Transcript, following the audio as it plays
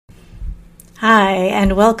Hi,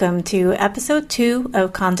 and welcome to episode 2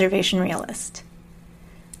 of Conservation Realist.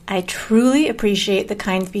 I truly appreciate the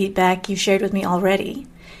kind feedback you shared with me already,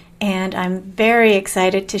 and I'm very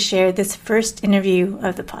excited to share this first interview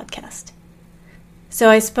of the podcast.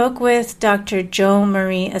 So I spoke with Dr. Jo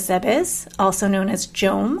Marie Aceves, also known as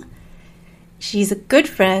Jome. She's a good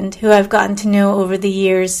friend who I've gotten to know over the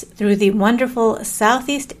years through the wonderful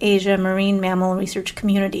Southeast Asia marine mammal research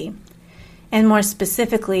community, and more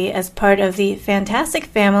specifically as part of the fantastic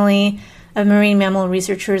family of marine mammal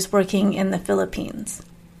researchers working in the Philippines.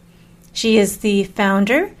 She is the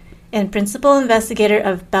founder and principal investigator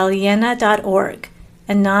of Ballena.org,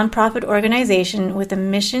 a nonprofit organization with a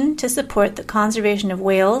mission to support the conservation of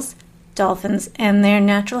whales, dolphins, and their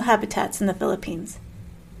natural habitats in the Philippines.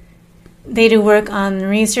 They do work on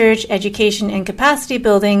research, education, and capacity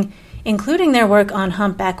building, including their work on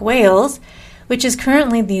humpback whales, which is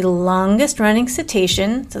currently the longest-running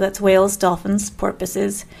cetacean, so that's whales, dolphins,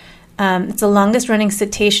 porpoises. It's the longest-running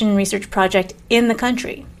cetacean research project in the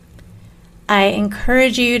country. I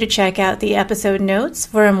encourage you to check out the episode notes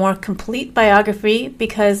for a more complete biography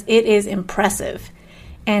because it is impressive,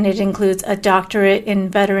 and it includes a doctorate in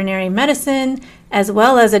veterinary medicine as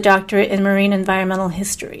well as a doctorate in marine environmental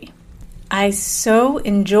history. I so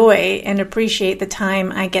enjoy and appreciate the time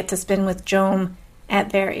I get to spend with Jome at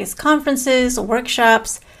various conferences,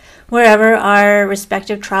 workshops, wherever our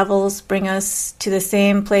respective travels bring us to the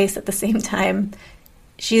same place at the same time.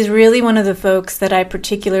 She's really one of the folks that I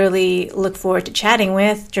particularly look forward to chatting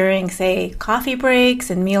with during, say, coffee breaks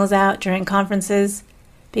and meals out during conferences,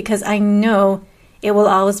 because I know it will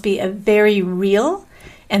always be a very real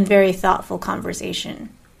and very thoughtful conversation.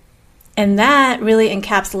 And that really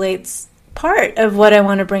encapsulates part of what I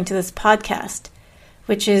want to bring to this podcast,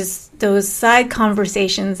 which is those side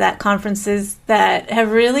conversations at conferences that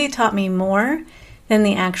have really taught me more than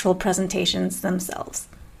the actual presentations themselves.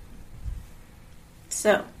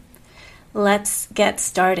 So, let's get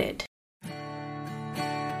started.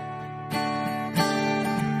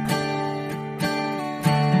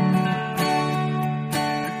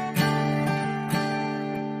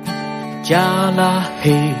 Jala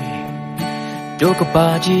hey ဒုက္ခပါ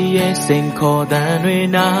ကြီးရဲ့စိန်ခေါ်တန်တွေ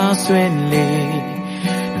နာဆွင့်လေ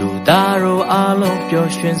လူသားတို့အားလုံးပျော်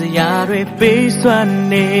ရွှင်စရာတွေပေးစွမ်း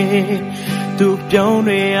နေသူပြုံး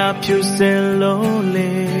တွေအဖြူစင်လုံး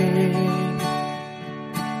လေ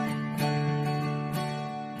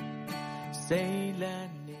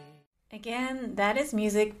Again, that is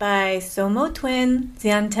music by Somo Twin,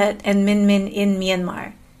 Ziantet, and Min Min in Myanmar,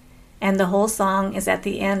 and the whole song is at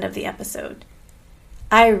the end of the episode.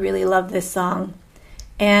 I really love this song,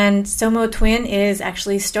 and Somo Twin is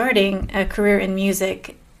actually starting a career in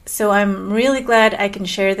music, so I'm really glad I can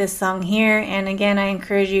share this song here, and again, I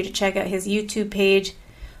encourage you to check out his YouTube page.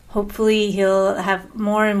 Hopefully he'll have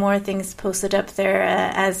more and more things posted up there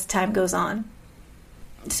as time goes on.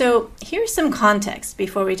 So here's some context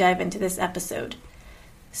before we dive into this episode.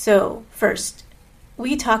 So first,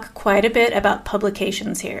 we talk quite a bit about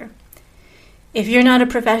publications here. If you're not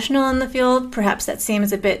a professional in the field, perhaps that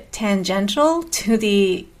seems a bit tangential to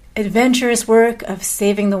the adventurous work of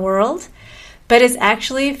saving the world, but it's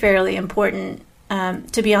actually fairly important,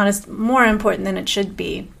 to be honest, more important than it should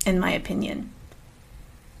be, in my opinion.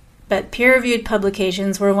 But peer-reviewed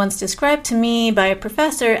publications were once described to me by a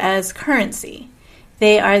professor as currency.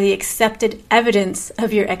 They are the accepted evidence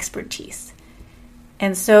of your expertise.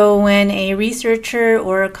 And so when a researcher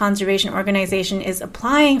or a conservation organization is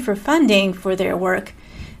applying for funding for their work,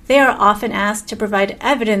 they are often asked to provide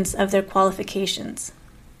evidence of their qualifications.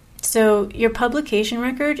 So your publication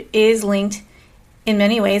record is linked in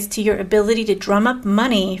many ways to your ability to drum up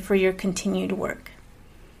money for your continued work.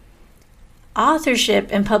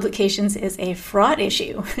 Authorship in publications is a fraught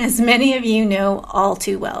issue, as many of you know all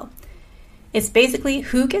too well. It's basically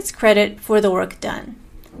who gets credit for the work done.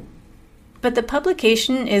 But the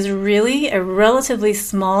publication is really a relatively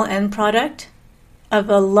small end product of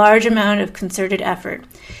a large amount of concerted effort,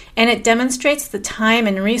 and it demonstrates the time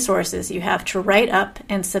and resources you have to write up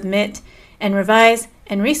and submit and revise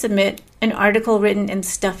and resubmit an article written in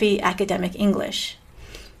stuffy academic English.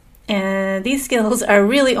 And these skills are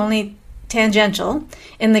really only tangential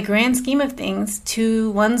in the grand scheme of things to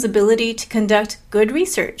one's ability to conduct good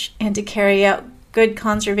research and to carry out good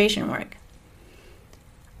conservation work.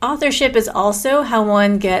 Authorship is also how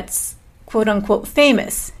one gets quote-unquote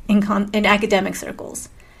famous in academic circles.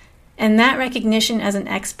 And that recognition as an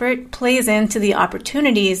expert plays into the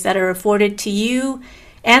opportunities that are afforded to you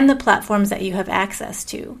and the platforms that you have access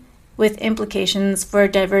to, with implications for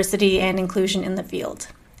diversity and inclusion in the field.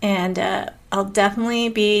 And I'll definitely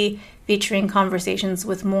be featuring conversations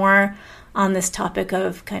with more on this topic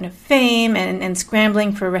of kind of fame and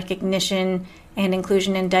scrambling for recognition and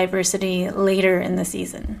inclusion and diversity later in the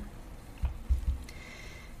season.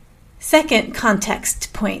 Second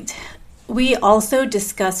context point, we also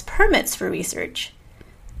discuss permits for research.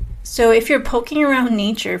 So if you're poking around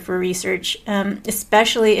nature for research,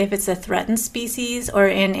 especially if it's a threatened species or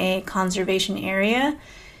in a conservation area,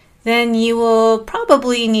 then you will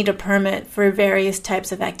probably need a permit for various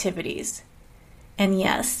types of activities. And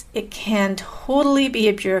yes, it can totally be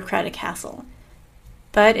a bureaucratic hassle,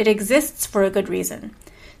 but it exists for a good reason,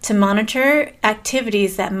 to monitor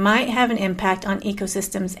activities that might have an impact on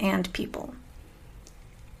ecosystems and people.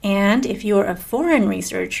 And if you're a foreign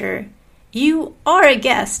researcher, you are a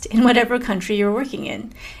guest in whatever country you're working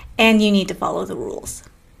in, and you need to follow the rules.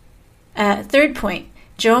 Third point,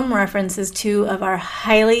 Joan references two of our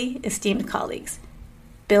highly esteemed colleagues,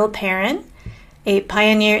 Bill Perrin, a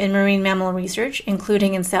pioneer in marine mammal research,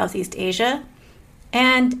 including in Southeast Asia,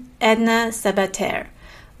 and Edna Sabater,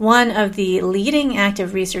 one of the leading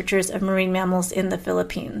active researchers of marine mammals in the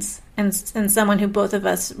Philippines, and someone who both of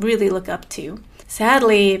us really look up to.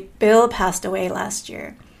 Sadly, Bill passed away last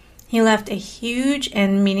year. He left a huge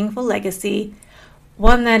and meaningful legacy,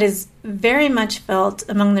 one that is very much felt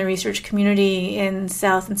among the research community in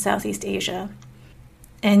South and Southeast Asia.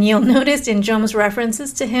 And you'll notice in Jom's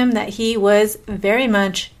references to him that he was very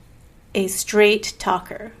much a straight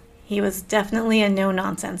talker. He was definitely a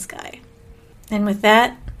no-nonsense guy. And with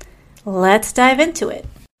that, let's dive into it.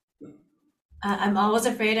 I'm always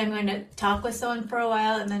afraid I'm going to talk with someone for a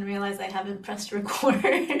while and then realize I haven't pressed record.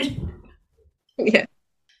 Yeah.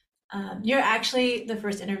 You're actually the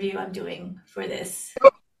first interview I'm doing for this.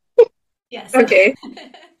 Yes. Okay.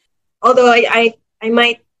 Although I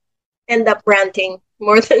might end up ranting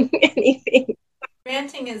more than anything.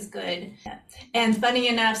 Ranting is good. And funny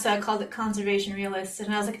enough, so I called it Conservation Realist,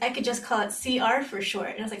 and I was like, I could just call it CR for short.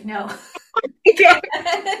 And I was like, no.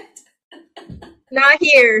 Not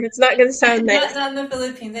here. It's not going to sound nice. Not in the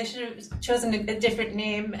Philippines. I should have chosen a different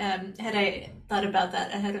name had I thought about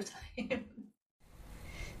that ahead of time.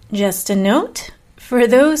 Just a note, for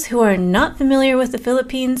those who are not familiar with the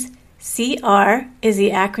Philippines, CR is the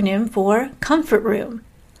acronym for Comfort Room,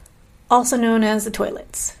 also known as the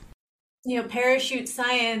toilets. You know, parachute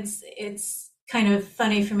science, it's kind of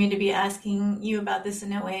funny for me to be asking you about this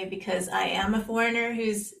in a way because I am a foreigner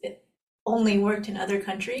who's only worked in other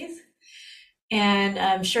countries. And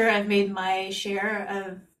I'm sure I've made my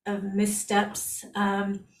share of missteps,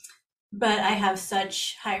 but I have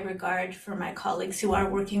such high regard for my colleagues who are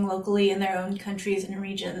working locally in their own countries and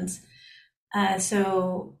regions.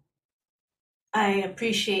 So I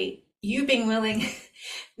appreciate you being willing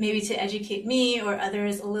maybe to educate me or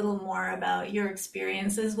others a little more about your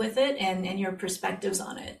experiences with it and your perspectives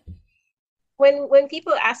on it. When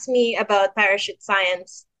people ask me about parachute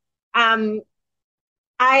science,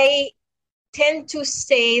 I tend to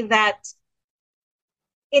say that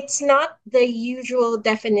it's not the usual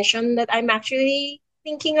definition that I'm actually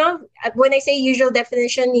thinking of. When I say usual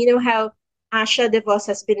definition, you know how Asha DeVos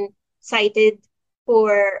has been cited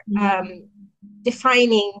for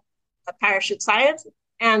defining a parachute science,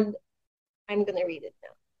 and I'm going to read it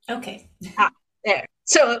now. Okay. There.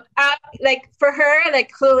 So, like for her,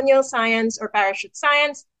 like colonial science or parachute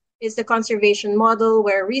science is the conservation model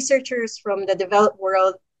where researchers from the developed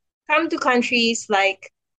world come to countries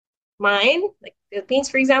like mine, like Philippines,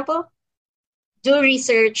 for example, do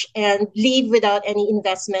research and leave without any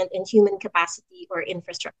investment in human capacity or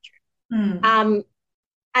infrastructure.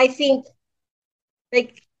 I think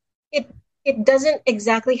like it doesn't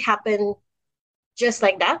exactly happen just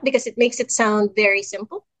like that because it makes it sound very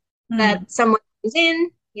simple that someone comes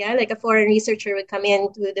in, like a foreign researcher would come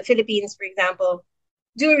in to the Philippines, for example,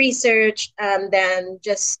 do research and then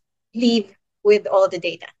just leave with all the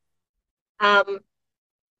data.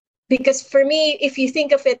 Because for me, if you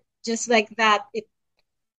think of it just like that, it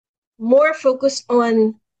more focused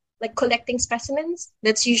on like collecting specimens.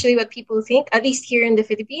 That's usually what people think, at least here in the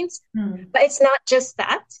Philippines. But it's not just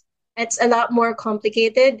that. It's a lot more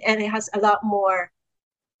complicated and it has a lot more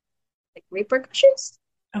like repercussions.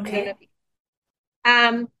 Okay.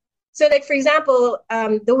 So like for example,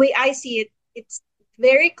 the way I see it, it's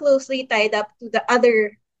very closely tied up to the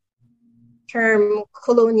other term,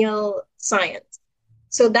 colonial science.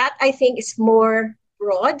 So that I think is more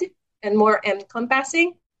broad and more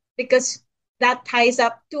encompassing because that ties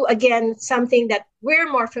up to, again, something that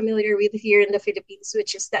we're more familiar with here in the Philippines,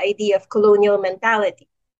 which is the idea of colonial mentality.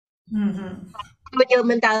 Colonial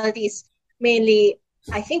mentality is mainly,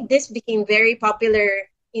 I think this became very popular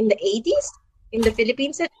in the 80s, in the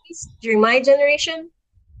Philippines at least, during my generation,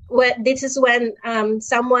 this is when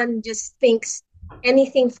someone just thinks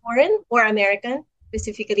anything foreign or American,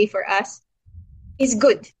 specifically for us, is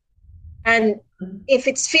good. And if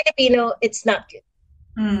it's Filipino, it's not good.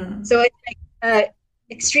 So it's like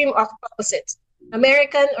extreme opposite.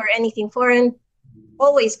 American or anything foreign,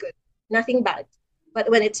 always good, nothing bad. But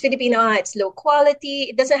when it's Filipino, it's low quality.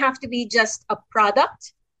 It doesn't have to be just a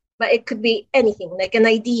product, but it could be anything, like an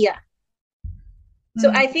idea.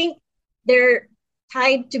 So I think they're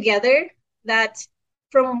tied together. That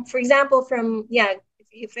for example,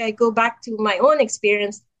 if I go back to my own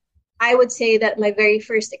experience, I would say that my very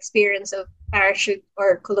first experience of parachute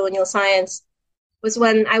or colonial science was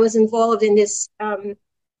when I was involved in this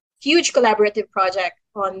huge collaborative project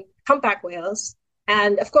on humpback whales.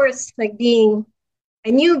 And of course, like being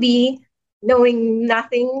a newbie, knowing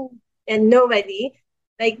nothing and nobody,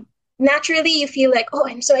 like naturally you feel like, oh,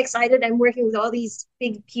 I'm so excited. I'm working with all these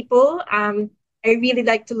big people. I really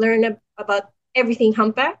like to learn about everything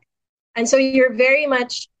humpback. And so you're very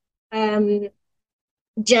much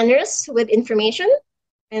generous with information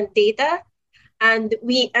and data. And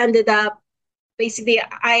we ended up,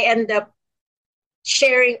 I ended up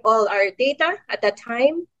sharing all our data at that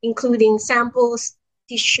time, including samples,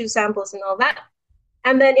 tissue samples, and all that.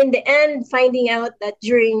 And then in the end, finding out that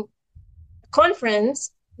during the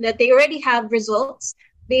conference, that they already have results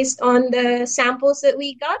based on the samples that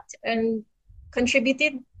we got and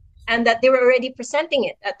contributed, and that they were already presenting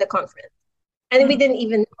it at the conference. And we didn't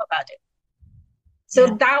even know about it. So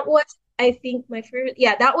that was, I think,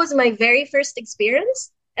 that was my very first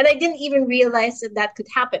experience. And I didn't even realize that could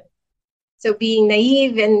happen. So being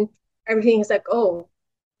naive and everything is like, oh,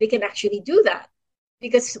 they can actually do that.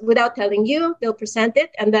 Because without telling you, they'll present it.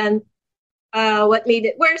 And then what made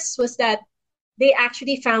it worse was that they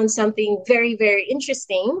actually found something very, very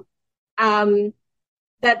interesting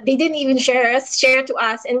that they didn't even share to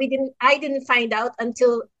us. And I didn't find out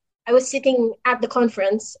until I was sitting at the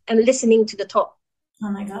conference and listening to the talk. Oh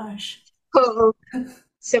my gosh.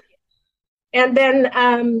 So and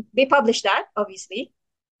then they published that, obviously.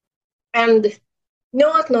 And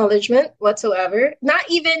no acknowledgement whatsoever. Not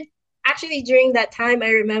even, actually during that time, I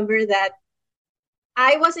remember that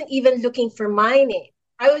I wasn't even looking for my name.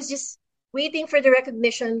 I was just waiting for the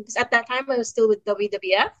recognition, because at that time I was still with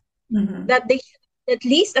WWF, that they should at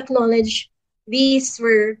least acknowledge these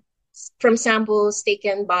were from samples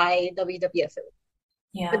taken by WWF.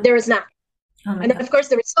 Yeah. But there was not. And of course,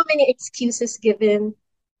 there were so many excuses given.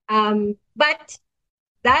 But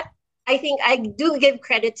that, I think I do give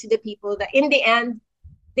credit to the people that in the end,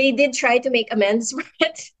 they did try to make amends for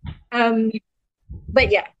it. But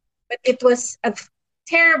it was a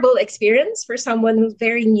terrible experience for someone who's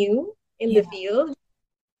very new in the field.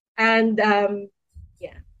 And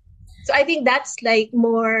so I think that's like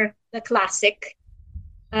more the classic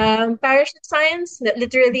parachute science, that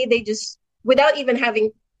literally they just, without even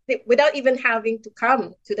having to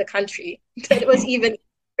come to the country, that was even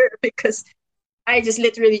because I just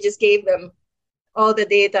literally just gave them all the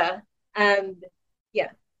data and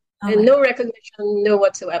and no recognition, no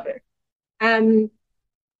whatsoever. But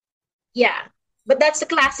that's the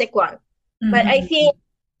classic one. But I think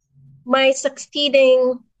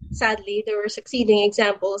sadly, there were succeeding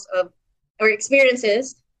examples of or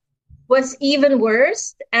experiences was even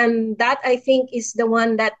worse. And that, I think, is the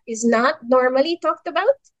one that is not normally talked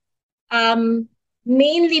about.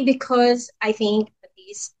 Mainly because I think, at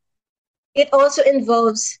least, it also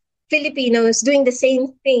involves Filipinos doing the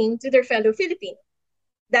same thing to their fellow Filipinos.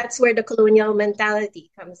 That's where the colonial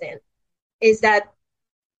mentality comes in, is that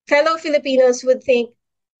fellow Filipinos would think,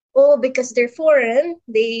 oh, because they're foreign,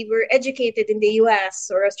 they were educated in the US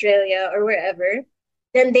or Australia or wherever,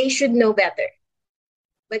 then they should know better.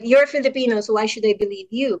 But you're Filipinos, so why should I believe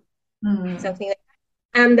you? Something like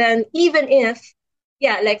that. And then even if,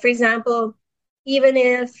 like for example, even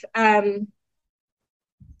if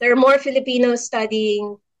there are more Filipinos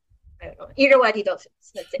studying, I don't know, Irrawaddy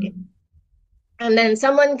dolphins, let's say. And then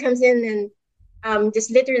someone comes in and just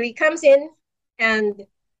literally comes in and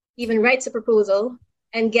even writes a proposal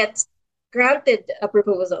and gets granted a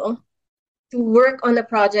proposal to work on a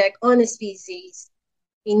project on a species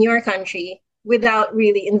in your country without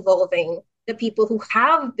really involving the people who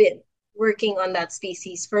have been working on that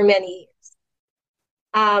species for many years.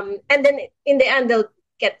 And then in the end, they'll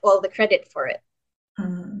get all the credit for it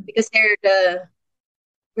because they're the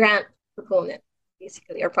grant proponent,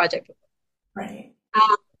 basically, or project proponent. Right.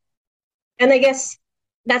 And I guess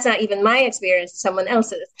that's not even my experience, someone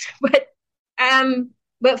else's.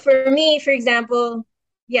 But for me, for example,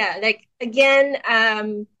 like again,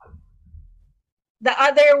 the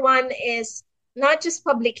other one is not just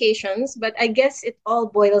publications, but I guess it all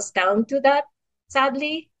boils down to that,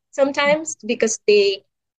 sadly, sometimes, because they,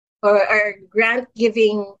 or our grant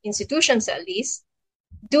giving institutions at least,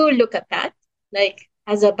 do look at that, like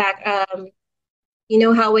as a back, you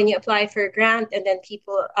know how when you apply for a grant and then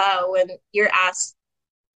people, when you're asked,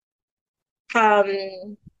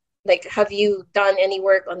 um, like, have you done any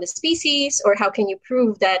work on the species, or how can you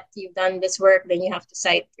prove that you've done this work? Then you have to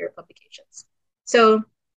cite your publications. So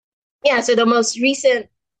yeah, so the most recent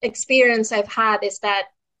experience I've had is that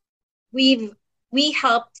we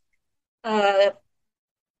helped a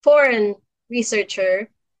foreign researcher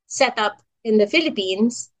set up in the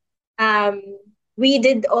Philippines. Um, we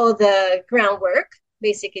did all the groundwork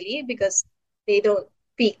basically because they don't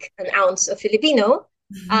speak an ounce of Filipino.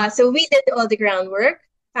 So we did all the groundwork,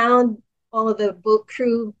 found all the boat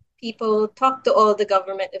crew people, talked to all the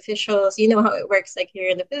government officials. You know how it works. Like here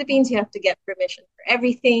in the Philippines, you have to get permission for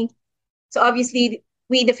everything. So obviously,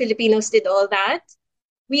 we, the Filipinos, did all that.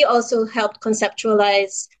 We also helped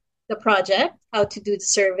conceptualize the project, how to do the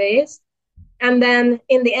surveys. And then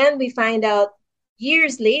in the end, we find out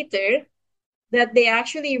years later that they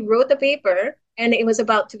actually wrote a paper and it was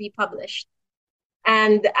about to be published.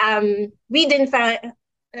 And we didn't find,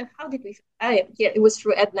 how did we? Yeah, it was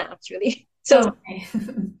through Edna actually. So, Okay.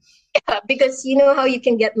 yeah, because you know how you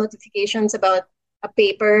can get notifications about a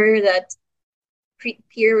paper that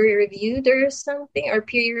peer reviewed or something, or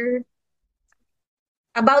peer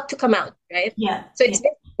about to come out, right? Yeah. So Yeah. it's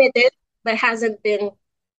been submitted but hasn't been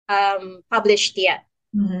published yet.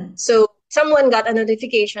 Mm-hmm. So someone got a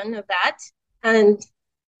notification of that, and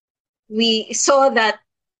we saw that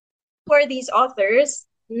for these authors,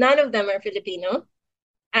 none of them are Filipino,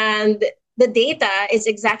 and the data is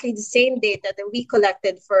exactly the same data that we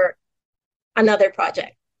collected for another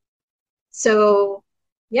project. So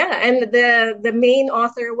yeah, and the main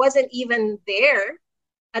author wasn't even there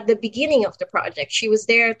at the beginning of the project. She was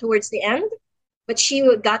there towards the end, but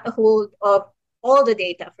she got a hold of all the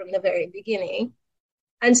data from the very beginning.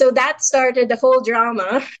 And so that started the whole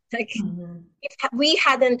drama. Like, Mm-hmm. if we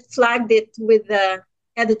hadn't flagged it with the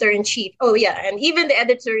editor in chief. Oh, yeah. And even the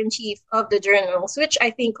editor in chief of the journals, which I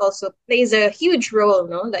think also plays a huge role,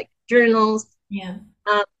 no? Like, journals Yeah.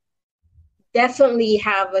 um, definitely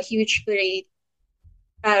have a huge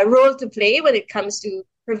role to play when it comes to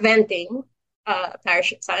preventing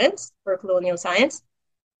parachute science or colonial science.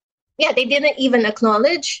 Yeah, they didn't even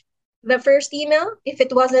acknowledge the first email. If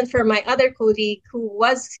it wasn't for my other colleague who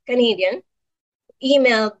was Canadian,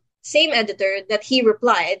 emailed same editor that he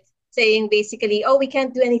replied saying basically, oh, we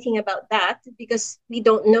can't do anything about that because we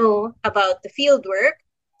don't know about the field work.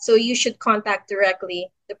 So you should contact directly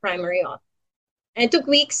the primary author. And it took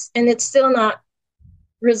weeks and it's still not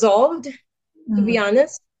resolved, to be Mm-hmm.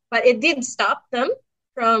 honest. But it did stop them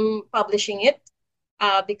from publishing it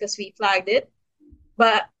because we flagged it.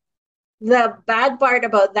 But the bad part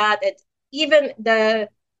about that is even the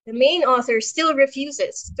main author still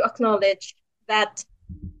refuses to acknowledge that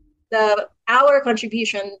the our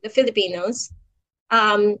contribution, the Filipinos,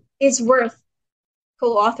 is worth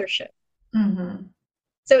co-authorship. Mm-hmm.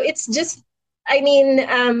 So it's just, I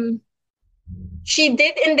mean, she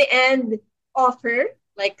did in the end offer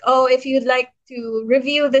like, oh, if you'd like to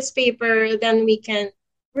review this paper, then we can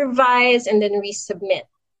revise and then resubmit,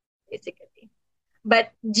 basically.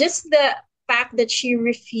 But just the fact that she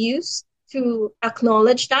refused to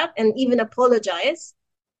acknowledge that and even apologize,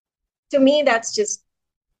 to me, that's just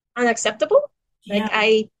unacceptable. Like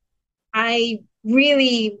Yeah. I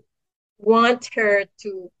really want her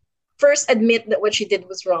to first admit that what she did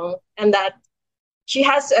was wrong and that she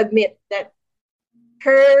has to admit that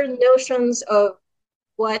her notions of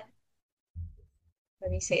what,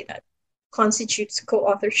 let me say that, constitutes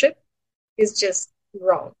co-authorship is just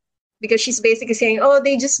wrong. Because she's basically saying, oh,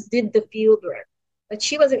 they just did the field work. But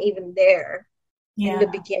she wasn't even there in Yeah. the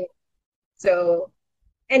beginning. So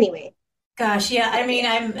anyway. Gosh, yeah. I mean,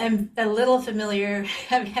 I'm a little familiar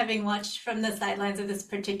having watched from the sidelines of this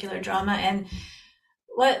particular drama and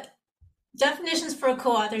what definitions for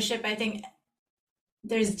co-authorship, I think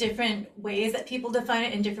there's different ways that people define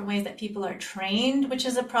it and different ways that people are trained, which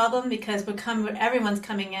is a problem because everyone's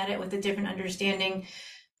coming at it with a different understanding.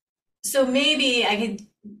 So maybe I could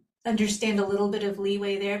understand a little bit of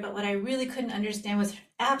leeway there, but what I really couldn't understand was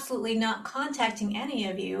absolutely not contacting any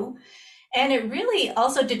of you. And it really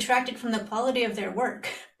also detracted from the quality of their work,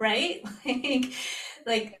 right?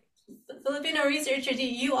 like Filipino researchers,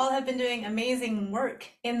 you all have been doing amazing work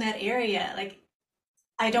in that area. Like,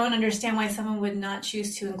 I don't understand why someone would not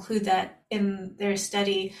choose to include that in their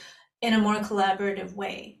study in a more collaborative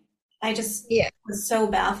way. I just Yeah. was so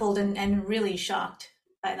baffled and really shocked.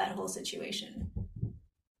 by that whole situation.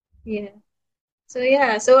 Yeah.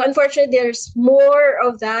 So unfortunately, there's more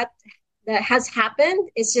of that has happened.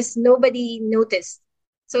 It's just nobody noticed.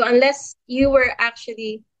 So unless you were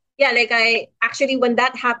actually, like I actually, when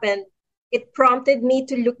that happened, it prompted me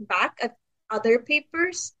to look back at other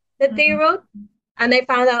papers that they wrote. And I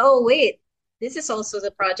found out, oh, wait, this is also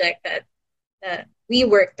the project that we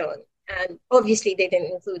worked on. And obviously they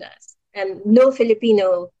didn't include us. And no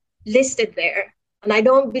Filipino listed there. And I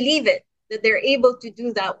don't believe it, that they're able to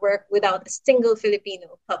do that work without a single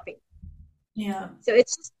Filipino helping. Yeah. So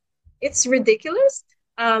it's ridiculous,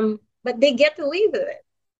 but they get away with it.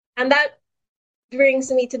 And that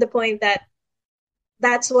brings me to the point that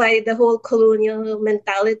that's why the whole colonial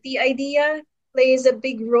mentality idea plays a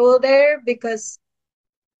big role there, because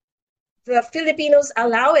the Filipinos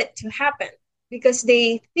allow it to happen because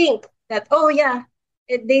they think that, oh yeah,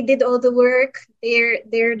 they did all the work.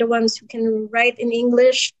 They're the ones who can write in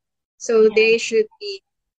English, so they should be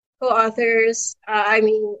co-authors.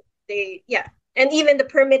 And even the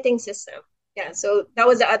permitting system. Yeah, so that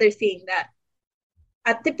was the other thing, that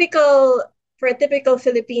for a typical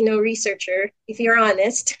Filipino researcher, if you're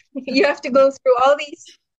honest, you have to go through all these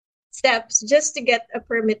steps just to get a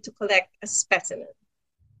permit to collect a specimen.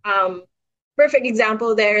 Perfect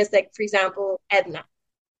example there is, like, for example, Edna.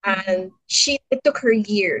 And it took her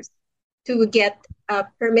years to get a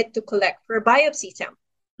permit to collect for a biopsy sample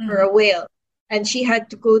for a whale. And she had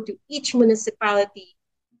to go to each municipality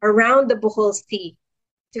around the Bohol Sea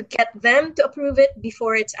to get them to approve it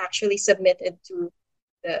before it's actually submitted to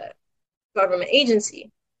the government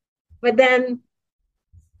agency. But then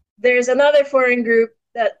there's another foreign group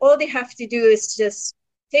that all they have to do is just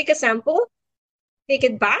take a sample, take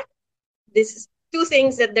it back. This is two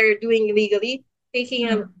things that they're doing illegally: taking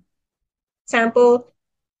a sample,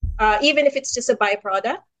 even if it's just a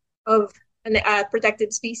byproduct of a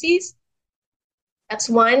protected species. That's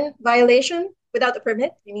one violation without a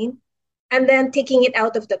permit, I mean. And then taking it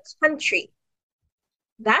out of the country.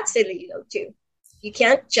 That's illegal too. You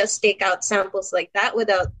can't just take out samples like that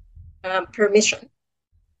without permission.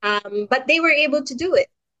 But they were able to do it.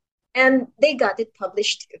 And they got it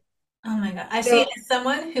published too. Oh my God. I see, as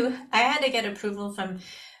someone who, I had to get approval from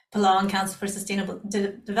Palawan Council for Sustainable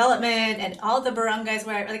Development and all the barangays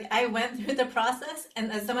where, like, I went through the process.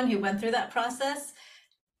 And as someone who went through that process,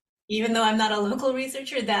 even though I'm not a local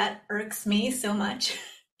researcher, that irks me so much.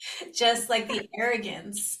 Just like the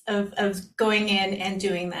arrogance of going in and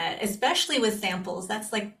doing that, especially with samples.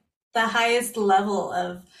 That's like the highest level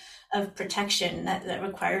of protection that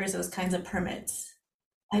requires those kinds of permits.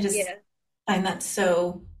 I just find that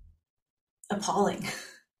so appalling.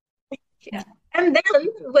 Yeah. And then,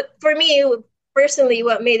 for me personally,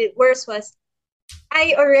 what made it worse was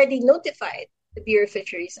I already notified the Bureau of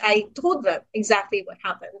Fisheries. I told them exactly what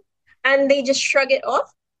happened, and they just shrug it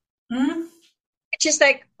off. Mm-hmm. It's just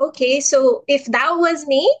like, okay, so if that was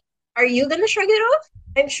me, are you gonna shrug it off?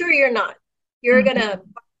 I'm sure you're not. You're gonna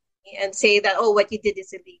and say that, oh, what you did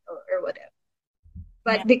is illegal or whatever.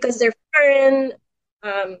 But because they're foreign,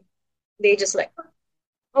 they just like,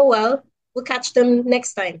 oh well, we'll catch them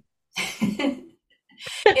next time.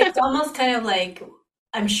 It's almost kind of like,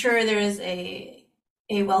 I'm sure there is a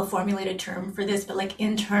well-formulated term for this, but like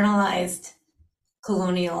internalized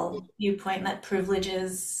colonial viewpoint that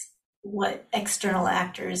privileges what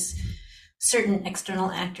certain external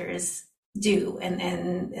actors do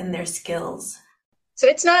and their skills. So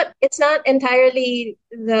it's not entirely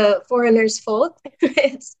the foreigner's fault.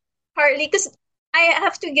 It's partly because I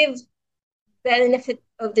have to give benefit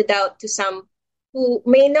of the doubt to some who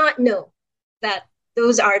may not know that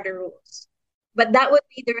those are the rules. But that would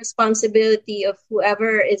be the responsibility of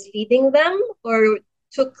whoever is leading them or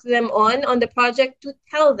took them on the project to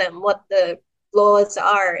tell them what the laws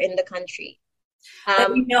are in the country.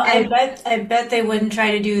 I bet they wouldn't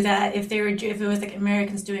try to do that if it was like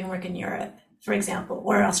Americans doing work in Europe, for example,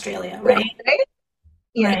 or Australia, right? Right?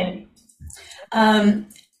 Yeah. Right.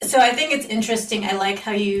 So I think it's interesting. I like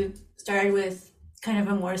how you started with kind of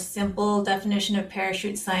a more simple definition of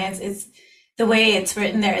parachute science. It's the way it's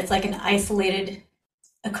written there. It's like an isolated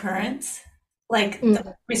occurrence. Like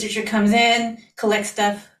the researcher comes in, collects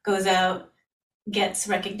stuff, goes out, gets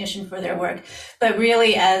recognition for their work. But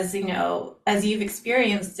really, as you know, as you've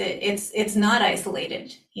experienced it, it's not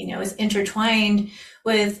isolated. It's intertwined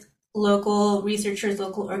with local researchers,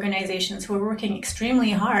 local organizations who are working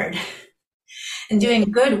extremely hard and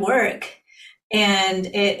doing good work. And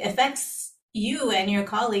it affects you and your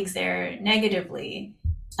colleagues there negatively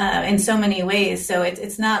in so many ways. So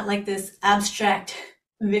it's not like this abstract,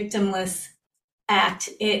 victimless act.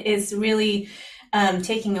 It is really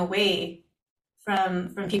taking away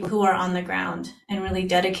from people who are on the ground and really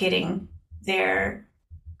dedicating their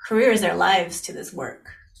careers, their lives to this work.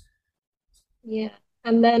 Yeah.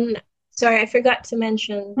 And then, sorry, I forgot to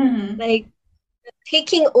mention, Mm-hmm. like,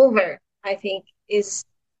 taking over, I think, is,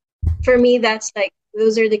 for me, that's like,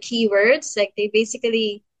 those are the key words. Like, they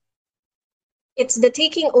basically, it's the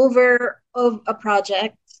taking over of a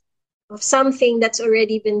project, of something that's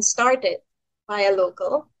already been started by a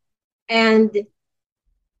local. And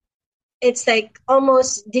it's like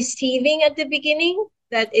almost deceiving at the beginning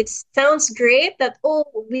that it sounds great that, oh,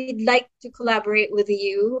 we'd like to collaborate with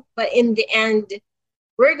you, but in the end,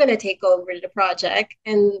 we're going to take over the project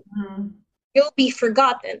and you'll be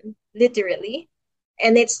forgotten, literally.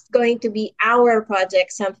 And it's going to be our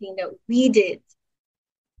project, something that we did.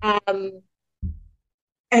 And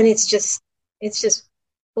it's just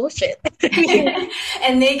bullshit. I mean,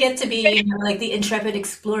 And they get to be, like the intrepid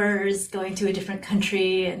explorers going to a different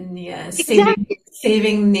country and exactly.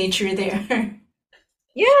 saving nature there.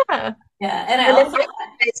 Yeah. Yeah, and And then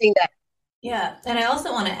recognizing that. I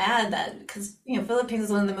also want to add that because Philippines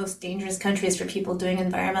is one of the most dangerous countries for people doing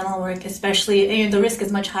environmental work, especially the risk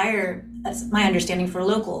is much higher. That's my understanding for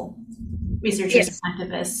local researchers Yes. and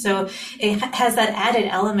activists. So it has that added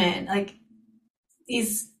element, like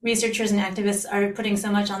these researchers and activists are putting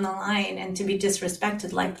so much on the line, and to be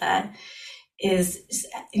disrespected like that is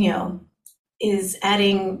is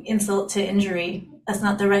adding insult to injury. That's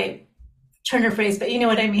not the right turn of phrase, but you know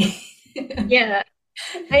what I mean. Yeah.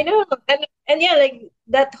 I know. And yeah, like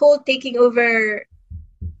that whole taking over,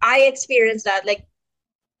 I experienced that. Like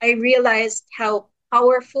I realized how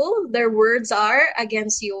powerful their words are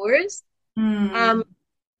against yours. Mm.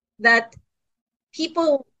 That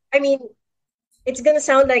people, I mean, it's gonna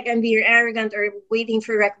sound like I'm being arrogant or waiting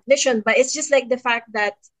for recognition, but it's just like the fact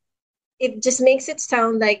that it just makes it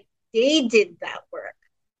sound like they did that work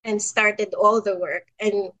and started all the work.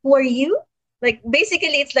 And who are you? Like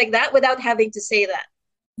basically it's like that without having to say that.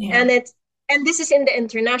 Yeah. And this is in the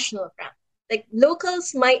international front. Like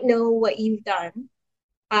locals might know what you've done.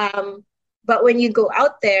 But when you go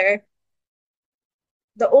out there,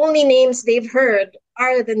 the only names they've heard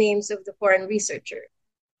are the names of the foreign researcher.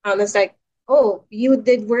 It's like, oh, you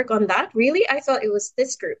did work on that? Really? I thought it was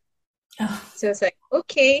this group. Oh. So it's like,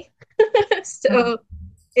 okay. So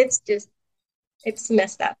it's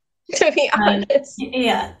messed up, to be honest.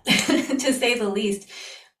 Yeah, to say the least.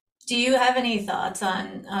 Do you have any thoughts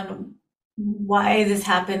on why this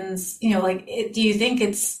happens? Do you think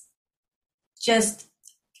it's just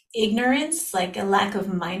ignorance, like a lack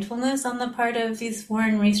of mindfulness on the part of these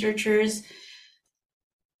foreign researchers?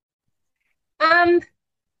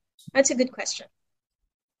 That's a good question.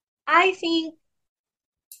 I think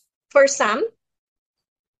for some,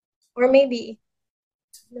 or maybe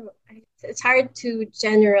no, it's hard to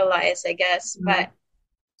generalize, I guess. But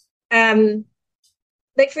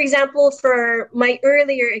like for example, for my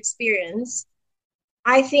earlier experience,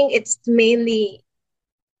 I think it's mainly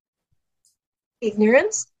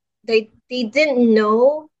ignorance. They didn't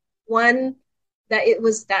know, one, that it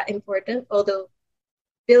was that important, although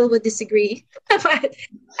Bill would disagree. But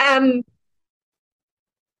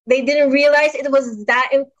they didn't realize it was that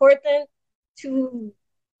important to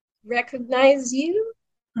recognize you,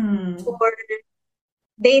 or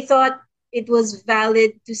they thought it was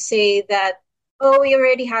valid to say that, oh, we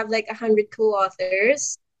already have like 100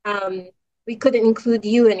 co-authors. We couldn't include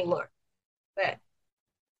you anymore. But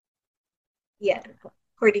yeah,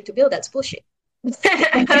 according to Bill, that's bullshit.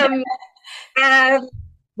 um, um,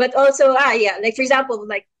 but also, yeah, like for example,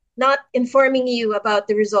 like not informing you about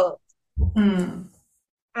the result.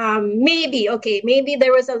 Maybe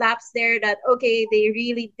there was a lapse there that, okay, they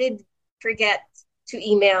really did forget to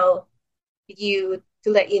email you to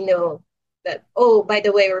let you know that, oh, by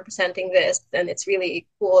the way, we're presenting this and it's really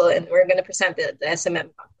cool and we're going to present it at the SMM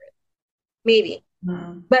conference. Maybe.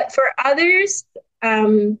 But for others,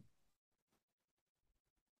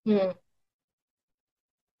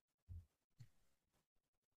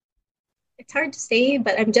 it's hard to say,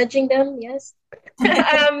 but I'm judging them, yes.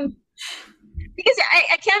 Because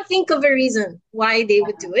I can't think of a reason why they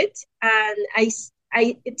would do it.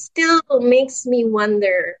 And it still makes me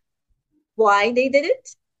wonder why they did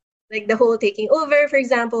it. Like the whole taking over, for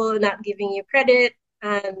example, not giving you credit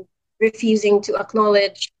and refusing to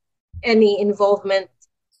acknowledge any involvement.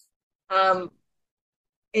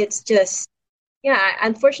 It's just, yeah,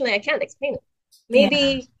 unfortunately, I can't explain it.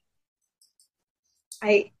 Maybe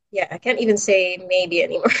I can't even say maybe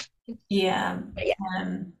anymore. Yeah. Yeah.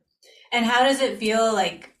 And how does it feel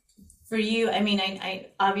like for you? I mean, I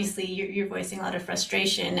obviously you're voicing a lot of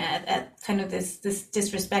frustration at kind of this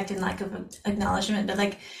disrespect and lack of acknowledgement, but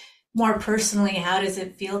like, more personally, how does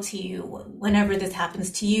it feel to you whenever this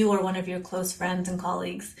happens to you or one of your close friends and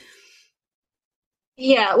colleagues?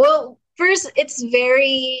 Yeah, well, first, it's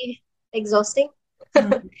very exhausting.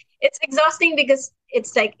 Mm-hmm. It's exhausting because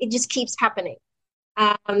it's like it just keeps happening.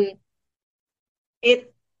 Um,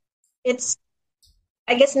 it it's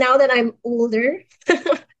I guess now that I'm older,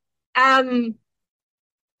 um,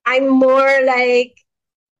 I'm more like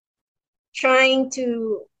trying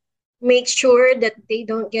to make sure that they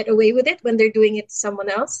don't get away with it when they're doing it to someone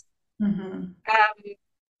else. Mm-hmm. Um,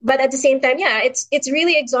 but at the same time, yeah, it's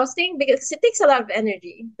really exhausting because it takes a lot of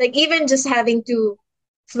energy. Like even just having to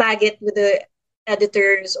flag it with the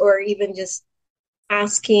editors or even just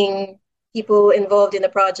asking people involved in the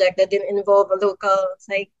project that didn't involve a local. It's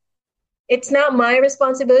like it's not my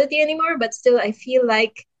responsibility anymore, but still I feel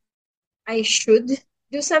like I should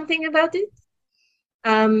do something about it.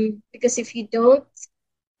 Because if you don't,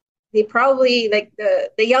 they probably like the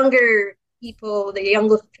younger people, the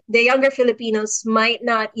younger Filipinos might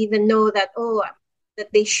not even know that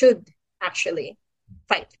that they should actually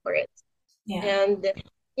fight for it. Yeah. And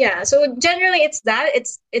yeah, so generally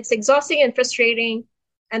it's exhausting and frustrating,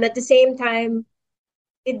 and at the same time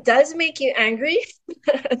it does make you angry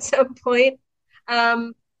at some point.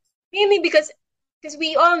 Um, Mainly because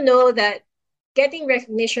we all know that getting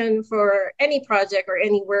recognition for any project or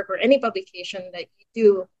any work or any publication that you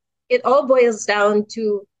do, it all boils down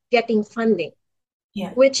to getting funding,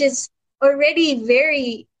 Yeah. which is already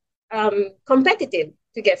very competitive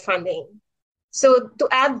to get funding. So to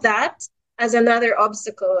add that as another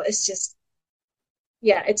obstacle is just,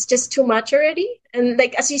 yeah, it's just too much already. And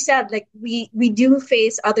like as you said, like we do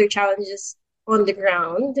face other challenges on the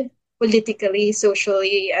ground, politically,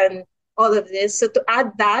 socially, and all of this. So to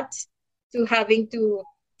add that to having to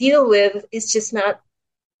deal with is just not,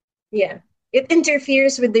 yeah, it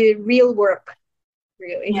interferes with the real work,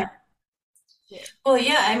 really. Yeah. Yeah. Well,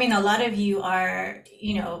 yeah, I mean, a lot of you are,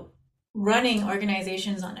 running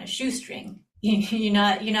organizations on a shoestring. You're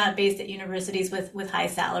not based at universities with high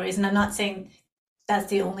salaries, and I'm not saying that's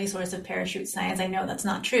the only source of parachute science. I know that's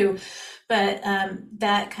not true, but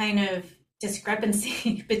that kind of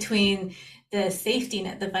discrepancy between the safety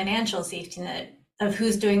net, the financial safety net of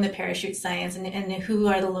who's doing the parachute science and who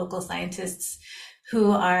are the local scientists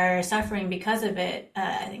who are suffering because of it,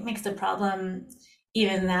 I think makes the problem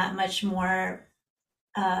even that much more.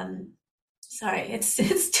 Um, sorry,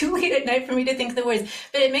 it's too late at night for me to think the words,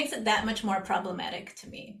 but it makes it that much more problematic to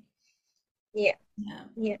me. Yeah. Yeah.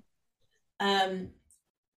 Yeah. Um,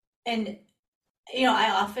 and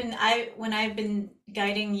I when I've been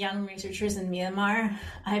guiding young researchers in Myanmar,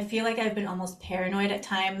 I feel like I've been almost paranoid at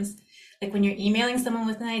times. Like when you're emailing someone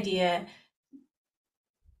with an idea,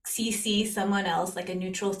 CC someone else, like a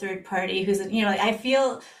neutral third party who's, like I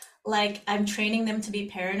feel like I'm training them to be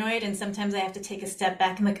paranoid, and sometimes I have to take a step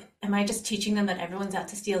back and like, am I just teaching them that everyone's out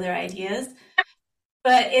to steal their ideas?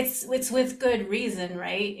 But it's with good reason,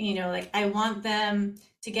 right? Like I want them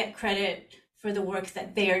to get credit for the work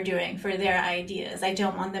that they are doing, for their ideas. I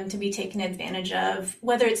don't want them to be taken advantage of,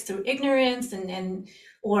 whether it's through ignorance and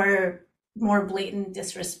or more blatant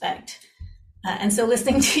disrespect. And so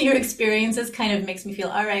listening to your experiences kind of makes me feel,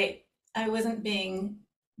 all right, I wasn't being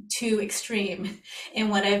too extreme in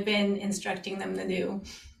what I've been instructing them to do.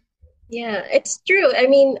 Yeah, it's true. I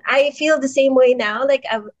mean, I feel the same way now. Like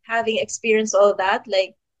I'm having experienced all that.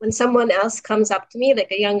 Like when someone else comes up to me,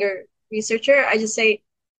 like a younger researcher, I just say,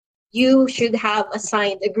 you should have a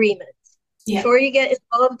signed agreement. Yeah. Before you get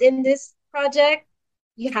involved in this project,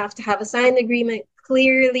 you have to have a signed agreement,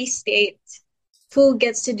 clearly state who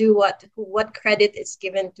gets to do what credit is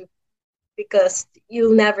given to, because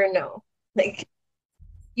you'll never know. Like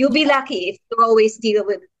you'll be lucky if you always deal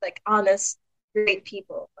with like honest, great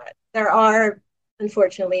people, but there are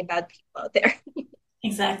unfortunately bad people out there.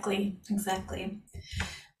 Exactly. Exactly.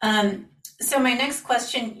 So my next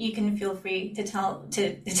question, you can feel free to tell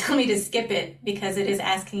me to skip it because it is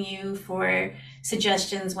asking you for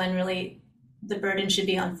suggestions when really the burden should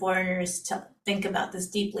be on foreigners to think about this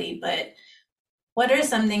deeply. But what are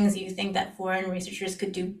some things you think that foreign researchers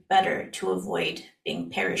could do better to avoid being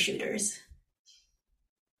parachuters?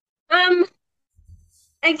 um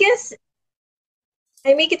I guess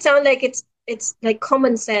I make it sound like it's like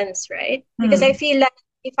common sense, right? Because I Hmm. feel like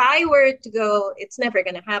if I were to go, it's never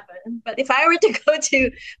gonna happen. But if I were to go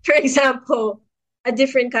to, for example, a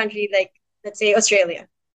different country, like let's say Australia,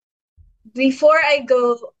 before I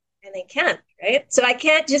go, and I can't, right? So I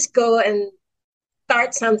can't just go and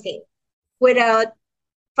start something without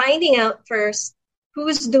finding out first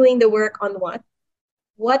who's doing the work on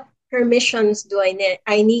what permissions do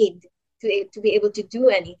I need to be able to do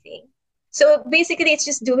anything, So basically, it's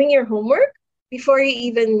just doing your homework before you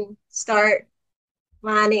even start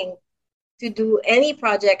planning to do any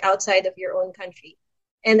project outside of your own country,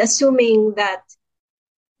 and assuming that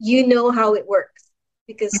you know how it works,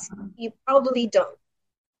 because you probably don't.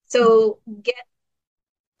 So get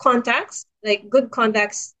contacts, like good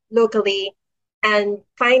contacts locally, and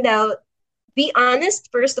find out, be honest,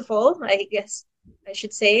 first of all, I guess I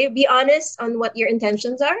should say, be honest on what your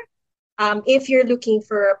intentions are. If you're looking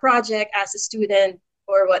for a project as a student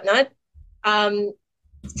or whatnot, um,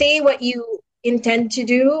 say what you intend to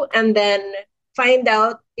do, and then find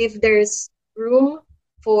out if there's room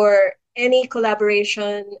for any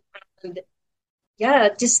collaboration. And yeah,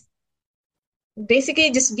 just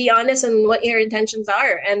basically just be honest on what your intentions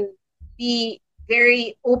are, and be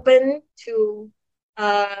very open to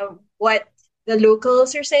what the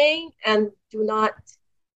locals are saying, and do not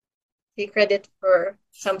take credit for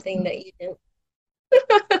something that you didn't.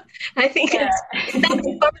 I think that's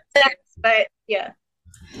common sense, but yeah.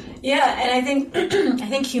 Yeah, and I think I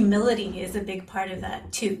think humility is a big part of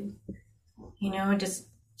that too. You know, just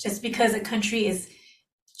because a country is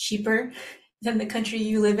cheaper than the country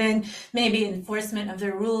you live in, maybe enforcement of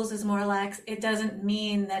their rules is more lax, it doesn't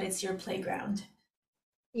mean that it's your playground.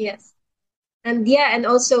 Yes. And yeah, and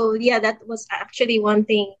also, yeah, that was actually one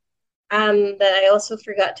thing that I also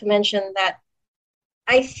forgot to mention, that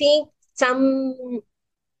I think some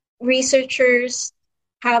researchers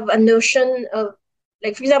have a notion of,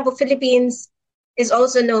 like, for example, Philippines is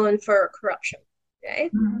also known for corruption,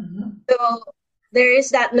 right? Mm-hmm. So there is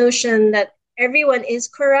that notion that everyone is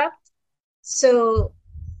corrupt, so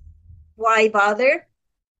why bother?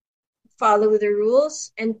 Follow the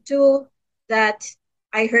rules. And two, that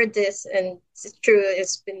I heard this, and it's true,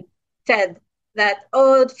 it's been said that,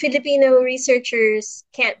 oh, Filipino researchers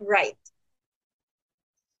can't write.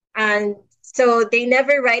 And so they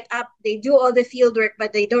never write up, they do all the field work,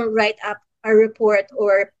 but they don't write up a report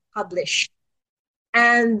or publish.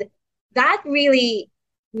 And that really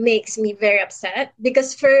makes me very upset,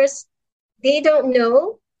 because first, they don't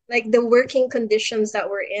know like the working conditions that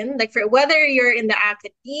we're in, like for whether you're in the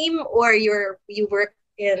academe or you work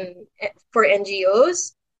in for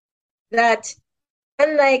NGOs, that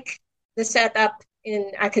unlike the setup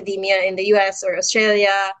in academia in the US or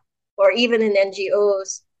Australia, or even in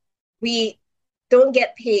NGOs, we don't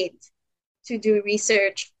get paid to do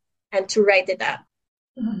research and to write it up.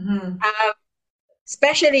 Mm-hmm.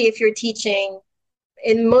 Especially if you're teaching,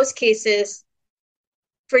 in most cases,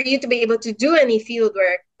 for you to be able to do any field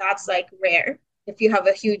work, that's like rare. If you have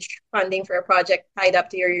a huge funding for a project tied up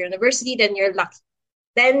to your university, then you're lucky.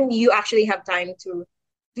 Then you actually have time to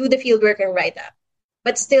do the field work and write up.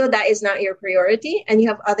 But still, that is not your priority, and you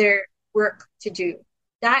have other work to do.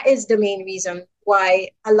 That is the main reason why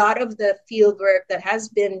a lot of the field work that has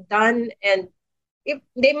been done, and if,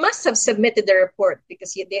 they must have submitted the report,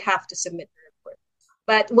 because they have to submit the report.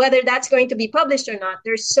 But whether that's going to be published or not,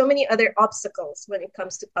 there's so many other obstacles when it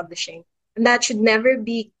comes to publishing. And that should never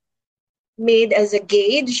be made as a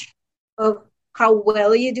gauge of how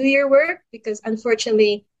well you do your work, because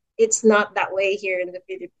unfortunately, it's not that way here in the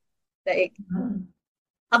Philippines. Like,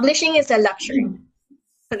 publishing is a luxury,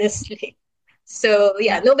 honestly. So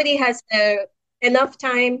yeah, nobody has enough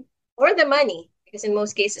time or the money, because in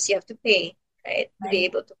most cases you have to pay, right, to be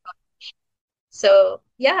able to publish. So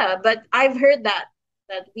yeah, but I've heard that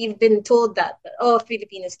we've been told that, oh,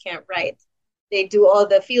 Filipinos can't write. They do all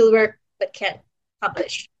the field work but can't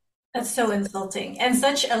publish. That's so insulting and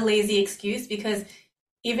such a lazy excuse, because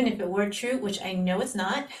even if it were true, which I know it's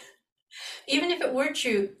not, even if it were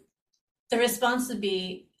true, the response would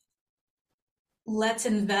be, let's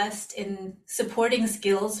invest in supporting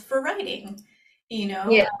skills for writing, you know?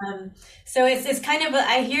 Yeah. So it's kind of,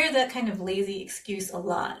 I hear that kind of lazy excuse a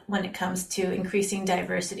lot when it comes to increasing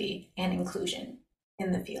diversity and inclusion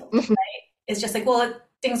in the field, right? It's just like, well,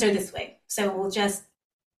 things are this way, so we'll just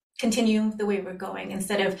continue the way we're going,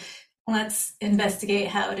 instead of let's investigate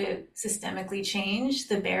how to systemically change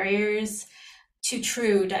the barriers to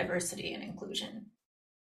true diversity and inclusion.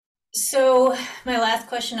 So my last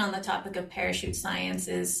question on the topic of parachute science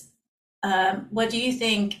is, what do you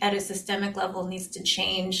think at a systemic level needs to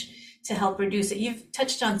change to help reduce it? You've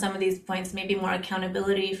touched on some of these points, maybe more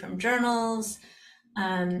accountability from journals.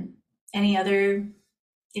 Any other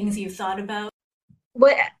things you've thought about?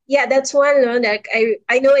 Well, yeah, that's one. No, like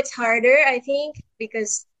I know it's harder, I think,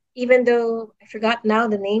 because even though I forgot now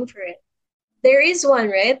the name for it, there is one,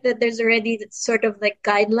 right? That there's already sort of like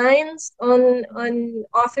guidelines on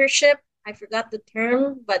authorship. I forgot the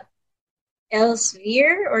term, but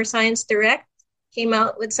Elsevier or Science Direct came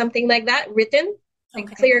out with something like that, written, like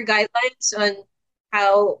Okay. clear guidelines on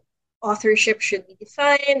how authorship should be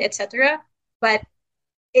defined, etc. But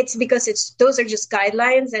it's because those are just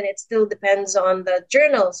guidelines, and it still depends on the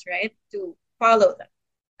journals, right, to follow them.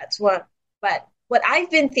 That's one. But what I've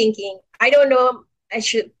been thinking, I don't know,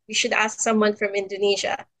 we should ask someone from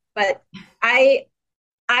Indonesia, but I've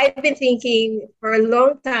been thinking for a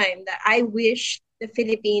long time that I wish the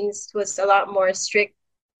Philippines was a lot more strict,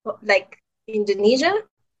 like Indonesia.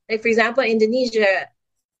 Like, for example, Indonesia,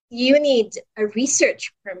 you need a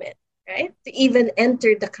research permit, right, to even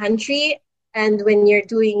enter the country. And when you're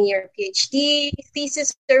doing your PhD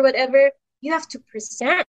thesis or whatever, you have to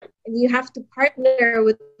present and you have to partner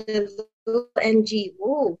with the local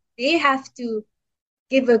NGO. They have to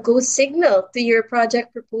give a go signal to your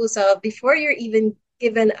project proposal before you're even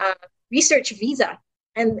given a research visa.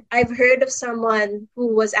 And I've heard of someone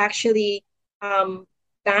who was actually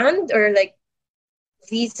banned, or like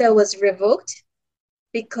visa was revoked,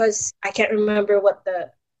 because I can't remember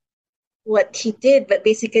what he did, but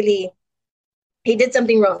basically he did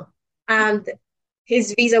something wrong, and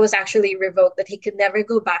his visa was actually revoked, that he could never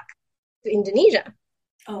go back to Indonesia.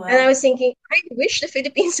 Oh, wow. And I was thinking, I wish the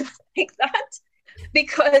Philippines was like that,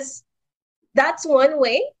 because that's one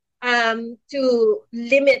way to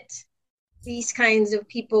limit these kinds of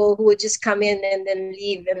people who would just come in and then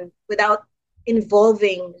leave, and without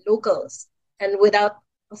involving locals and without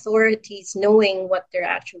authorities knowing what they're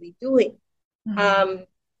actually doing. Mm-hmm.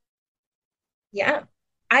 Yeah,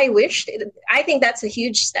 I think that's a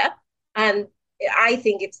huge step, and I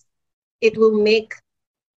think it will make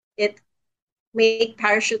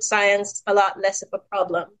parachute science a lot less of a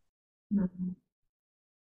problem. Mm-hmm.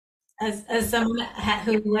 As someone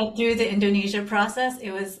who went through the Indonesia process,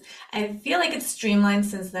 I feel like it's streamlined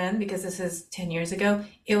since then, because this is 10 years ago.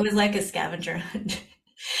 It was like a scavenger hunt.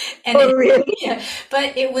 And Oh, really? Yeah,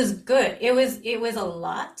 but it was good. It was a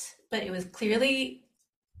lot, but it was clearly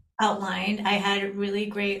outlined. I had really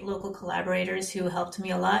great local collaborators who helped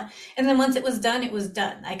me a lot. And then once it was done, it was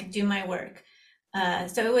done. I could do my work.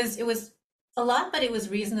 So it was a lot, but it was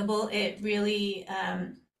reasonable. It really,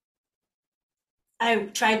 I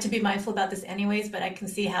tried to be mindful about this anyways, but I can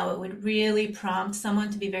see how it would really prompt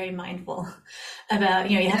someone to be very mindful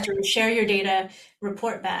about, you have to share your data,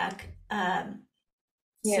 report back.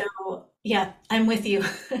 Yeah. So yeah, I'm with you.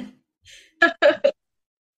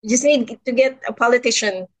 You just need to get a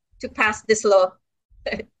politician to pass this law.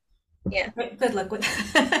 Yeah. Good luck with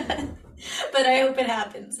that. But I hope it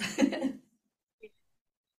happens.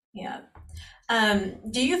 Yeah.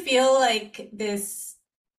 Do you feel like this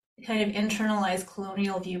kind of internalized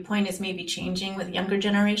colonial viewpoint is maybe changing with younger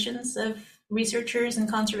generations of researchers and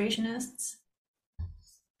conservationists?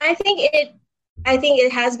 I think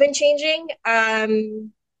it has been changing.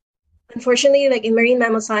 Unfortunately, like in marine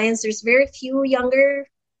mammal science, there's very few younger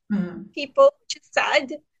people, which is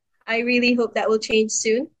sad. I really hope that will change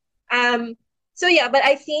soon. So yeah, but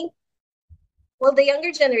I think, well, the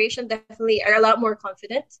younger generation definitely are a lot more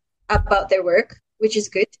confident about their work, which is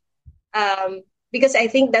good. Because I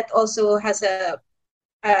think that also has a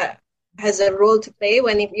role to play.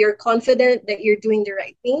 When if you're confident that you're doing the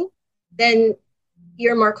right thing, then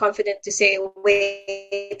you're more confident to say,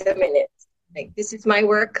 wait a minute, like, this is my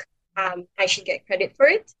work. I should get credit for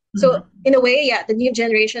it. Mm-hmm. So in a way, yeah, the new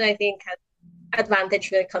generation, I think, has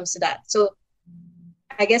advantage when it comes to that. So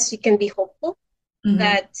I guess you can be hopeful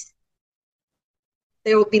that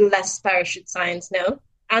there will be less parachute science now.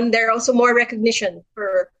 And there are also more recognition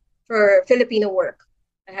for Filipino work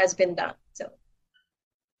that has been done. So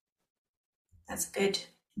that's good.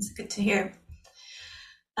 It's good to hear.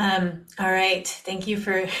 All right. Thank you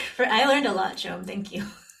for I learned a lot, Joan. Thank you.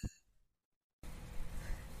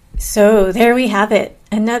 So there we have it.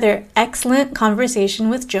 Another excellent conversation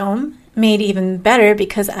with Joan, made even better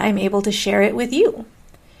because I'm able to share it with you.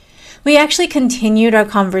 We actually continued our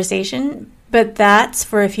conversation, but that's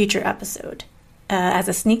for a future episode. As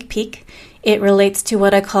a sneak peek, it relates to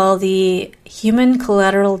what I call the human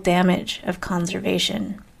collateral damage of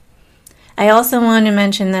conservation. I also want to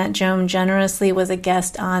mention that Joan generously was a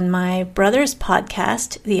guest on my brother's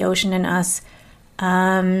podcast, The Ocean and Us,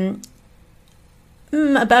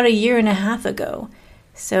 about a year and a half ago.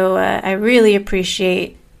 So I really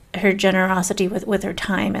appreciate her generosity with her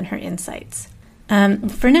time and her insights.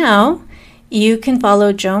 For now, you can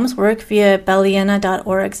follow Joan's work via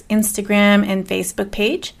Belliena.org's Instagram and Facebook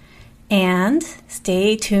page. And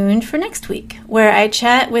stay tuned for next week, where I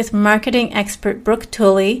chat with marketing expert Brooke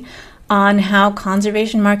Tully on how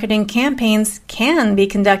conservation marketing campaigns can be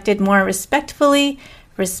conducted more respectfully,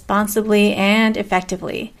 responsibly, and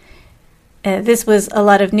effectively. This was a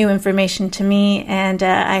lot of new information to me, and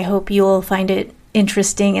I hope you'll find it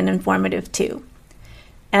interesting and informative too.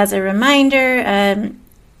 As a reminder,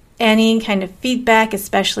 any kind of feedback,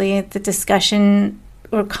 especially the discussion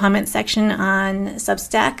or comment section on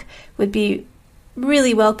Substack, would be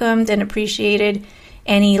really welcomed and appreciated.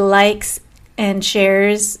 Any likes and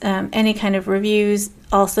shares, any kind of reviews,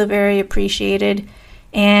 also very appreciated.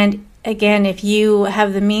 And again, if you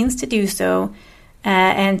have the means to do so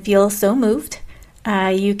and feel so moved,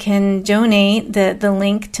 you can donate. The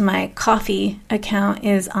link to my Ko-fi account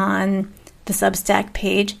is on the Substack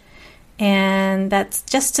page. And that's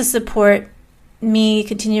just to support me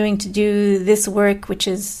continuing to do this work, which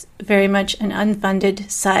is very much an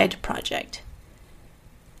unfunded side project.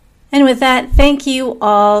 And with that, thank you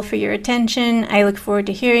all for your attention. I look forward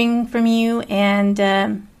to hearing from you, and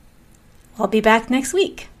I'll be back next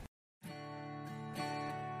week.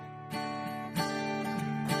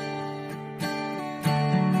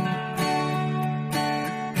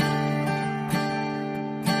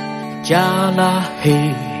 Jala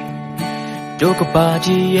hey,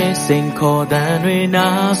 Dokabaji ye sing ko dan re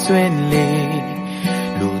na swin le.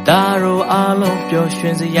 Ludaro along pyo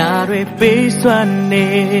shwen sya re pe swan ne.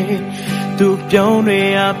 Tu pyon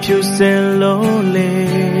re a phyu sin lo le.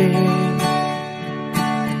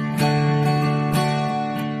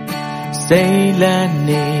 Say lan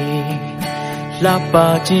ne, la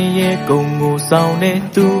pa chin ye gong go saung ne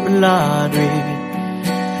tu la re.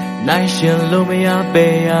 Nai shin lo me ya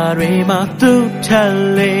pe ya re ma tu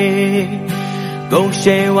thale. Gong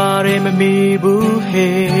she wa re ma mi bu he.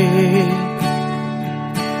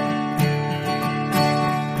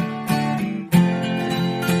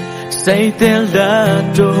 Say the la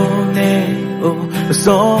do ne o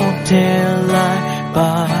so tell like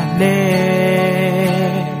ba ne.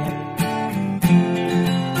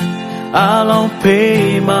 Along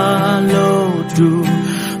pay ma lo do.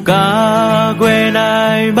 Ga gwe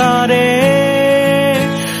nai ba de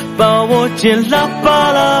ba wo chin la ba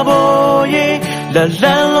la bo ye la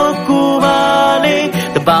la lo ku ba le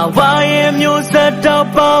the ba wa ye myo sat taw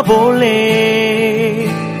ba bo le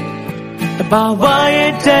the ba wa ye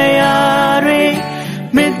taya re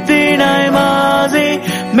min ti nai ma se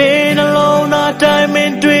me na lo na tai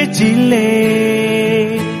min twi ji le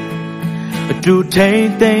tu thai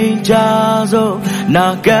thai ja so na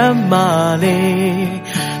kam ma le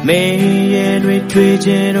me ye nwe twi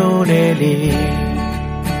chin o ne le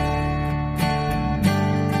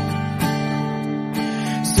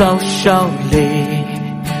sao sao le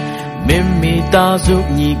min mi ta su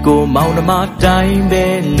ni ko maung na ma tai be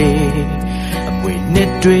le amwe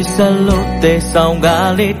nit twi sa lo te saung ga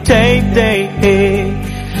le thai thai he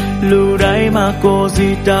lu dai ma ko si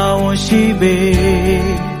ta won shi be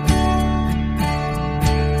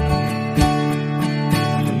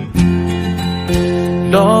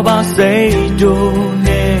Lo ba say do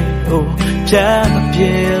ne o jam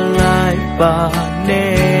pie lai ba ne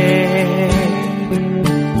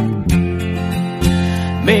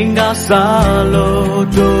Minga sa lo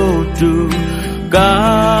do do ga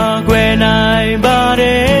gwe nai ba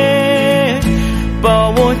de ba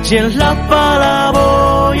wo chin la ba la bo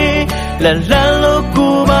ye la la lo ku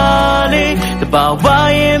ba le the ba wa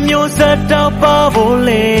ye myo sa taw ba bo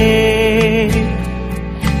le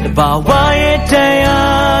ba wa ye taya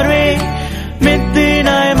re min ti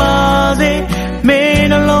nai ma se me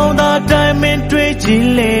na long da tai min twi ji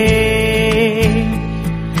le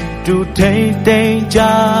tu thai thai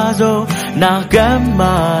ja so na kam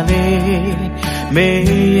ma le me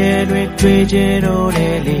ye nwe twi chin o ne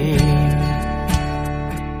le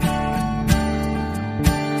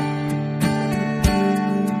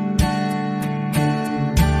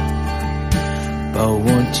ba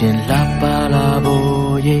won chin la ba la bo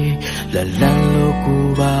ye la la lo ku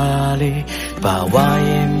ba le ba wa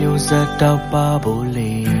ye myo sa taw ba bo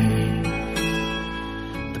le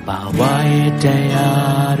the ba wa ye taya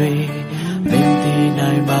re min ti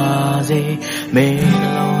nai ba se me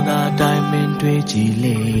lo da tai min twi ji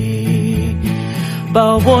le ba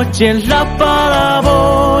wo chin la ba la bo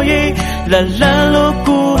ye la la lo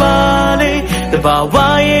ku ba le the ba wa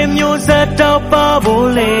ye myo sa taw ba bo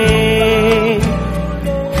le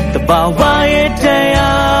the ba wa ye taya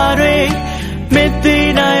re min ti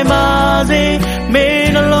nai ma se me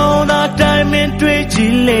na lo da tai min twi ji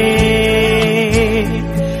le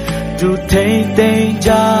tu thai thai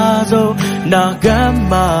ja so na kam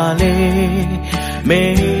ma le me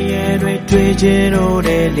ye twi chin o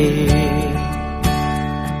de le